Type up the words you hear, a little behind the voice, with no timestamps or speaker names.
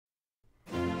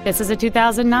This is a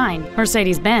 2009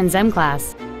 Mercedes-Benz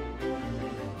M-Class.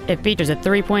 It features a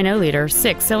 3.0-liter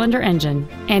six-cylinder engine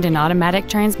and an automatic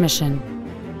transmission.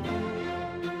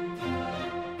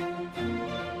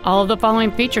 All of the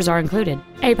following features are included: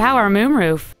 a power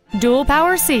moonroof, dual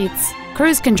power seats,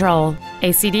 cruise control,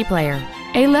 a CD player,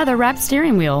 a leather-wrapped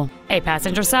steering wheel, a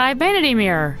passenger side vanity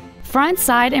mirror, front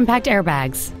side impact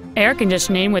airbags, air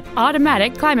conditioning with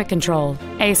automatic climate control,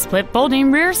 a split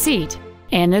folding rear seat,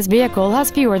 and this vehicle has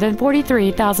fewer than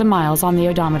 43,000 miles on the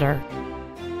odometer.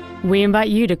 We invite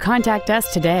you to contact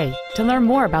us today to learn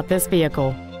more about this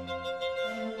vehicle.